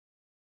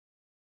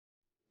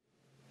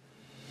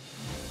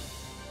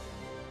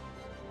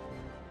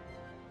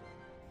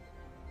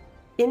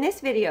In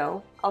this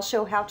video, I'll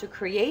show how to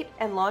create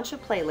and launch a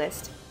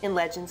playlist in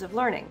Legends of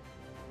Learning.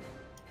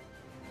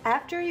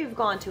 After you've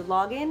gone to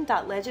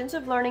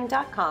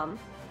login.legendsoflearning.com,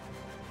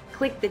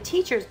 click the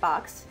Teachers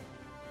box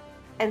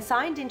and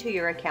signed into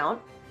your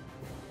account.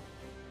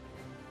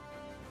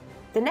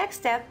 The next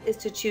step is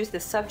to choose the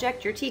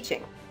subject you're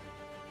teaching.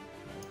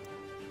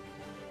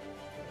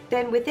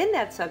 Then within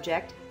that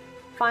subject,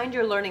 find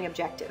your learning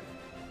objective.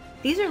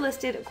 These are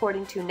listed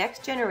according to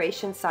Next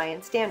Generation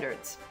Science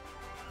standards.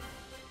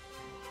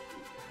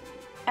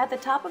 At the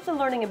top of the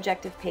learning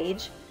objective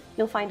page,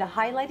 you'll find a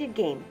highlighted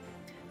game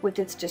with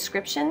its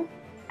description,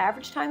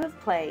 average time of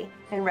play,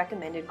 and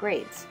recommended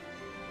grades.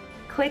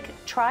 Click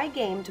Try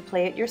Game to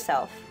play it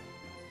yourself.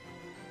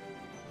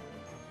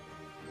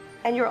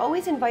 And you're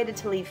always invited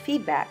to leave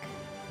feedback.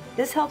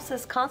 This helps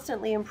us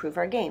constantly improve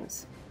our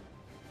games.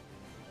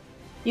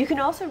 You can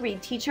also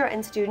read teacher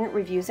and student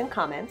reviews and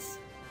comments,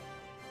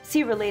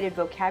 see related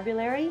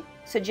vocabulary,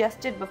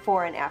 suggested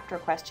before and after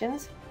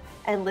questions,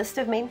 and list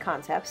of main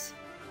concepts,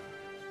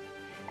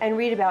 and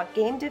read about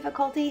game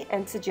difficulty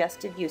and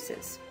suggested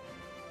uses.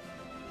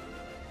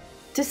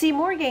 To see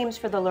more games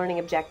for the learning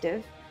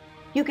objective,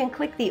 you can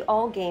click the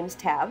All Games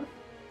tab,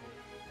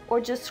 or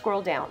just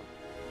scroll down.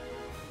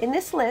 In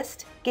this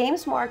list,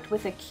 games marked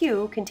with a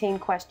Q contain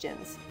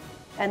questions,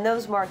 and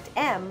those marked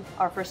M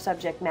are for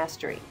subject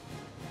mastery.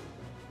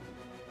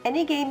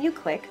 Any game you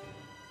click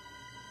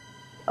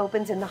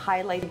opens in the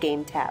Highlighted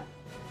Game tab.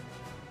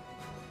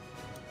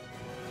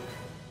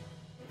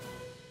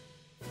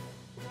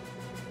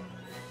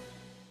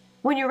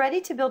 When you're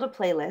ready to build a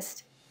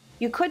playlist,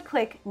 you could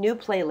click New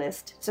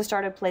Playlist to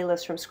start a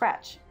playlist from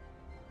scratch,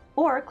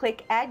 or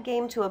click Add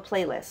Game to a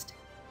Playlist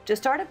to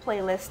start a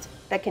playlist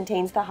that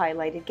contains the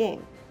highlighted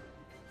game.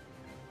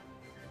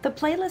 The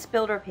Playlist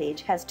Builder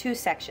page has two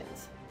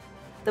sections: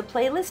 the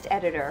Playlist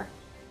Editor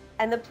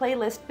and the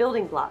Playlist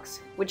Building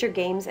Blocks, which are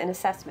games and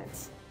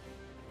assessments.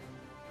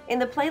 In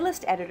the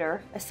Playlist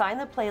Editor, assign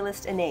the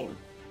playlist a name,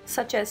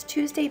 such as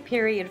Tuesday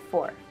Period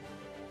 4.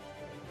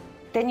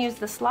 Then use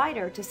the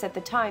slider to set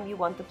the time you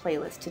want the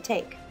playlist to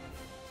take.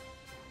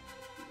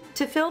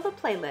 To fill the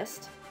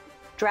playlist,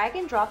 drag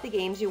and drop the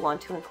games you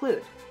want to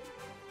include.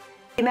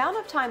 The amount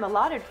of time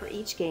allotted for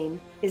each game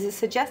is a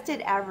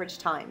suggested average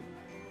time.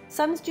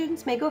 Some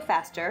students may go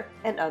faster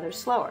and others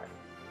slower.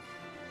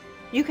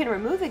 You can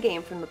remove a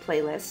game from the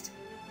playlist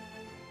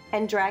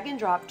and drag and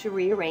drop to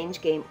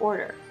rearrange game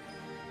order.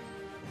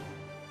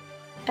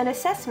 An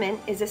assessment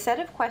is a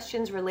set of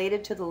questions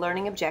related to the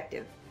learning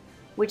objective,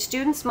 which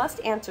students must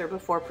answer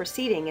before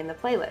proceeding in the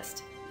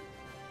playlist.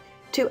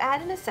 To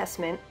add an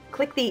assessment,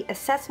 click the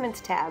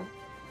Assessments tab,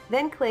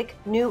 then click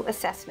New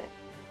Assessment.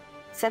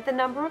 Set the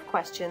number of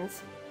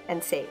questions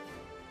and save.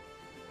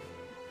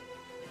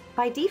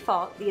 By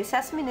default, the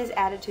assessment is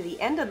added to the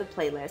end of the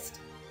playlist,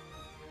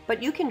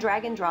 but you can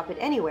drag and drop it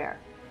anywhere.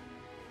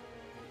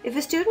 If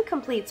a student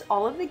completes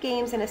all of the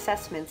games and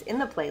assessments in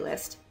the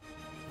playlist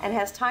and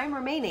has time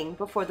remaining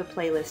before the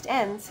playlist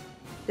ends,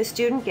 the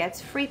student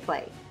gets free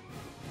play.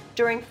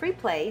 During free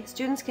play,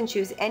 students can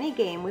choose any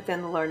game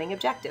within the learning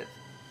objective.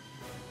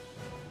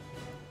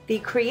 The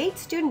Create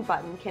Student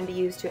button can be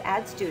used to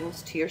add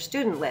students to your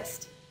student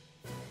list.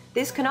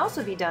 This can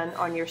also be done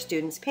on your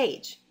students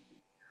page.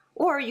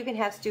 Or you can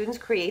have students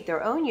create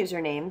their own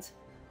usernames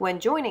when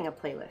joining a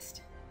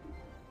playlist.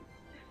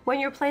 When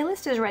your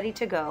playlist is ready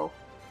to go,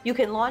 you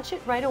can launch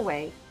it right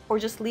away or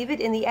just leave it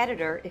in the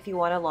editor if you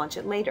want to launch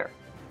it later.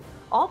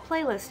 All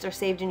playlists are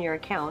saved in your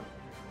account,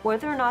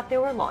 whether or not they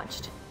were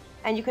launched,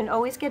 and you can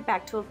always get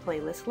back to a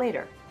playlist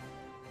later.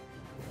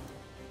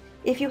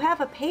 If you have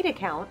a paid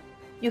account,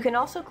 you can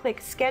also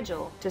click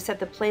Schedule to set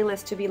the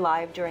playlist to be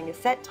live during a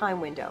set time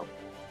window,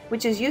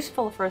 which is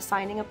useful for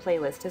assigning a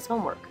playlist as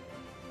homework.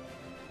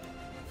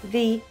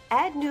 The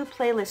Add New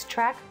Playlist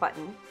Track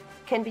button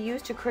can be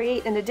used to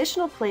create an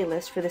additional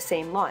playlist for the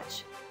same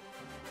launch.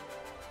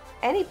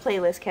 Any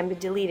playlist can be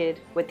deleted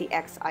with the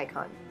X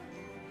icon.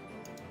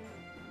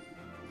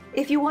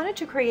 If you wanted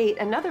to create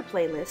another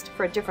playlist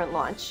for a different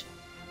launch,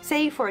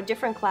 say for a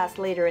different class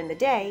later in the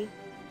day,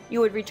 you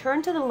would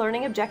return to the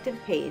Learning Objective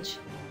page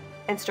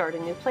and start a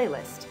new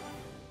playlist.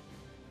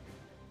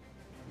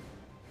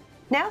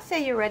 Now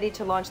say you're ready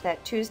to launch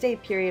that Tuesday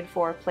Period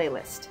 4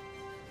 playlist.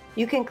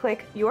 You can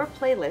click Your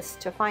Playlist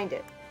to find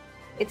it.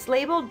 It's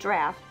labeled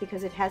Draft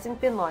because it hasn't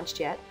been launched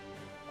yet,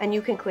 and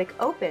you can click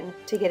Open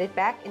to get it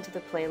back into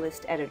the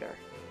playlist editor.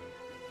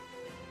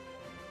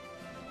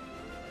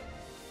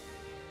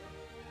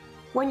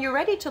 When you're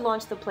ready to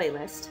launch the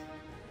playlist,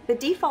 the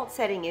default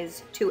setting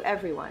is To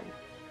Everyone,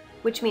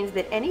 which means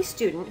that any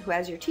student who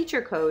has your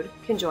teacher code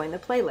can join the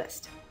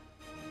playlist.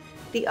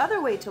 The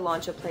other way to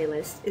launch a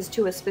playlist is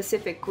to a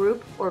specific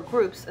group or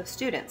groups of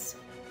students.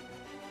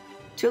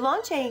 To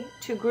launch a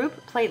to-group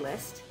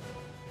playlist,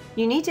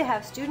 you need to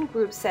have student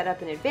groups set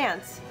up in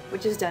advance,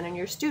 which is done in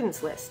your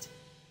students list.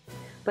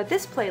 But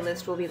this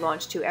playlist will be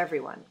launched to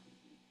everyone.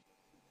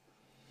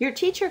 Your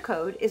teacher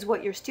code is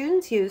what your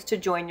students use to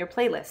join your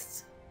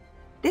playlists.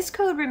 This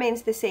code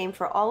remains the same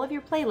for all of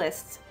your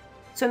playlists,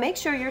 so make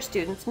sure your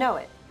students know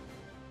it.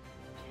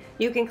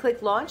 You can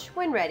click Launch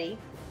when ready,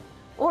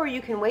 or you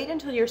can wait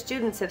until your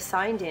students have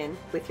signed in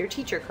with your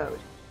teacher code.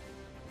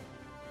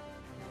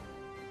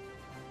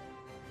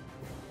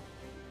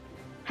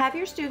 Have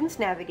your students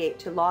navigate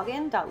to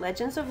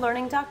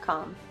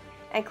login.legendsoflearning.com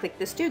and click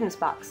the Students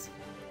box.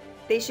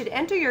 They should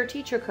enter your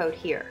teacher code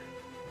here.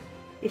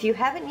 If you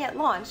haven't yet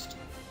launched,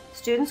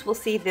 students will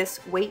see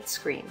this Wait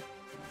screen.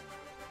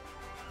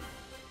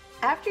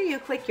 After you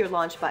click your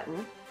Launch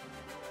button,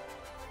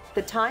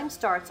 the time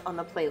starts on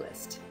the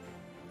playlist.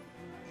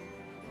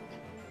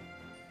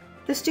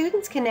 The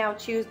students can now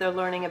choose their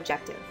learning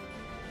objective.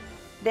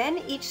 Then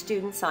each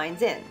student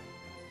signs in.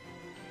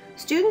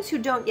 Students who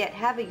don't yet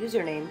have a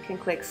username can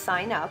click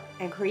Sign Up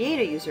and create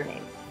a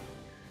username.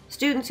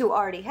 Students who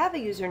already have a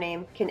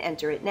username can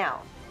enter it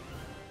now.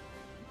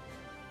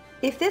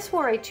 If this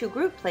were a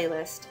two-group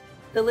playlist,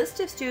 the list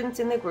of students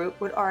in the group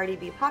would already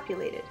be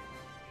populated.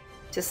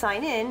 To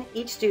sign in,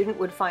 each student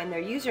would find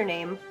their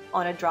username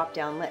on a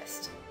drop-down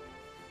list.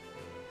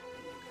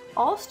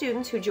 All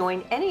students who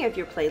join any of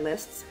your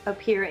playlists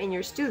appear in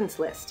your students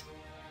list,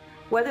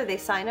 whether they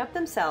sign up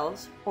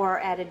themselves or are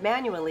added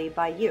manually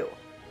by you.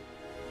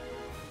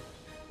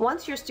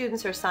 Once your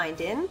students are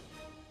signed in,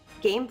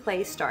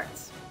 gameplay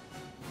starts.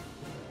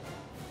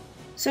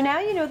 So now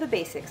you know the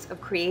basics of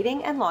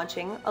creating and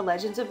launching a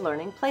Legends of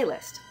Learning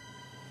playlist.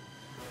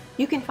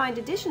 You can find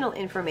additional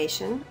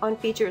information on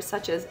features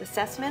such as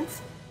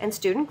assessments and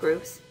student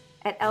groups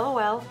at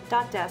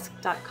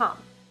lol.desk.com.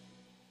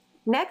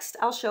 Next,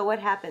 I'll show what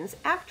happens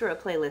after a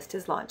playlist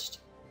is launched.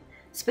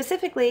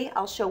 Specifically,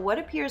 I'll show what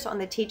appears on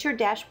the teacher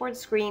dashboard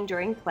screen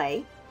during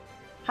play,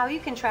 how you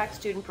can track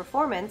student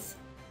performance,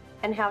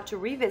 and how to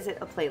revisit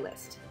a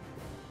playlist.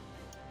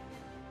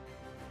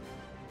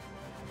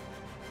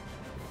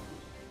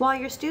 While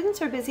your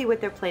students are busy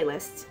with their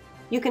playlists,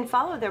 you can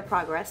follow their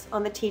progress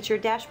on the teacher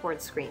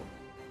dashboard screen.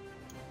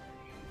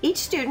 Each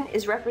student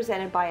is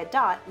represented by a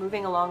dot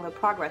moving along the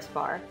progress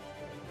bar,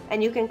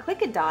 and you can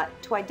click a dot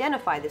to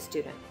identify the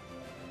student.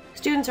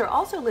 Students are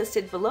also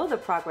listed below the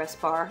progress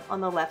bar on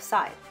the left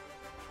side.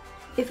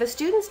 If a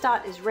student's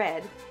dot is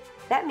red,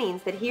 that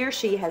means that he or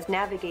she has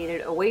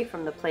navigated away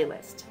from the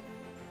playlist.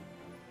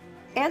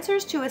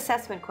 Answers to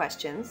assessment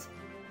questions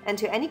and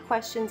to any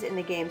questions in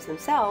the games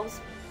themselves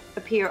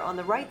appear on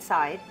the right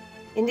side,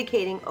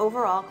 indicating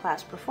overall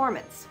class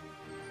performance.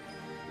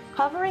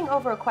 Hovering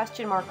over a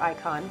question mark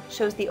icon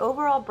shows the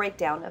overall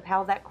breakdown of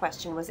how that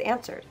question was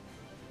answered.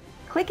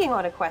 Clicking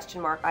on a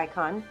question mark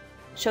icon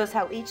shows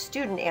how each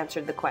student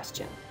answered the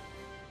question.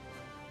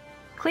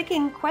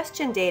 Clicking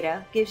Question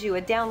Data gives you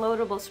a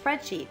downloadable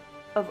spreadsheet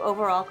of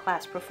overall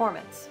class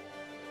performance.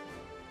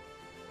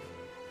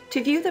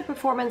 To view the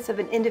performance of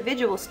an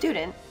individual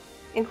student,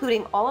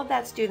 including all of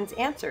that student's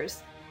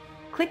answers,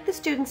 click the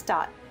student's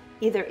dot,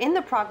 either in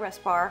the progress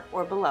bar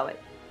or below it.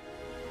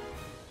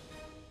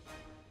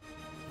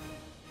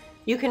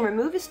 You can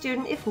remove a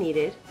student if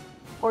needed,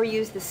 or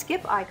use the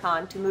skip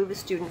icon to move a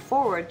student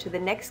forward to the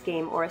next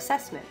game or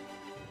assessment.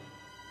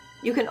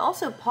 You can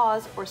also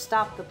pause or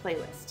stop the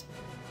playlist.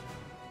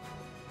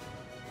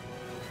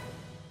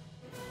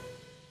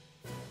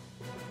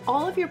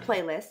 All of your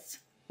playlists,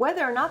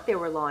 whether or not they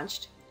were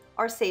launched,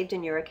 are saved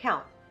in your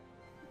account.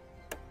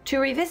 To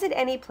revisit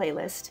any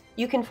playlist,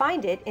 you can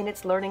find it in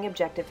its Learning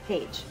Objective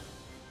page.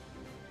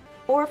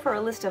 Or for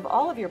a list of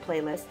all of your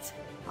playlists,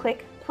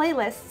 click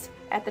Playlists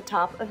at the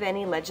top of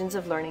any Legends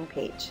of Learning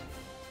page.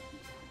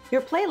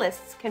 Your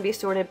playlists can be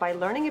sorted by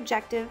learning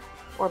objective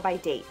or by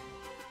date.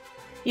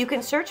 You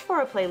can search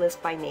for a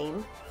playlist by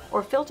name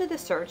or filter the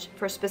search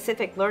for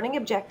specific learning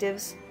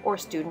objectives or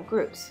student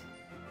groups.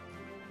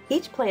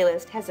 Each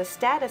playlist has a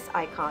status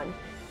icon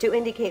to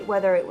indicate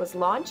whether it was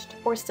launched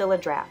or still a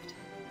draft.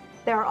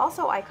 There are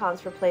also icons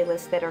for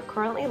playlists that are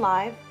currently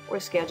live or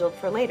scheduled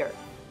for later.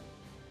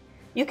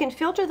 You can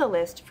filter the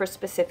list for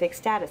specific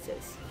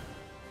statuses.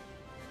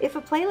 If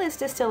a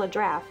playlist is still a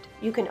draft,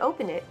 you can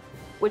open it,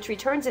 which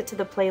returns it to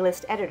the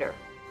playlist editor.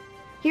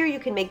 Here you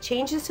can make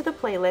changes to the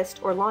playlist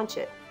or launch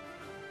it.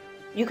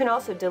 You can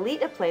also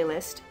delete a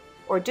playlist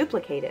or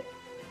duplicate it.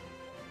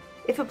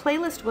 If a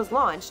playlist was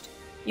launched,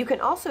 you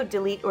can also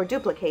delete or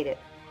duplicate it.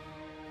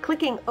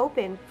 Clicking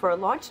Open for a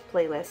launched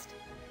playlist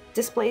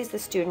displays the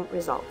student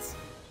results.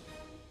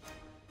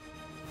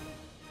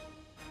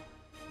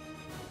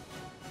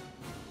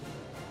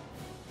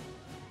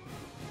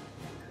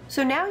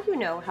 So now you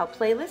know how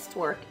playlists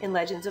work in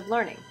Legends of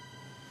Learning.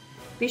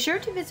 Be sure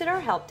to visit our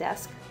help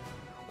desk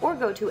or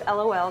go to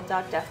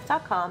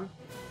lol.desk.com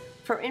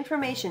for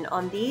information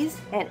on these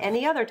and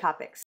any other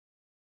topics.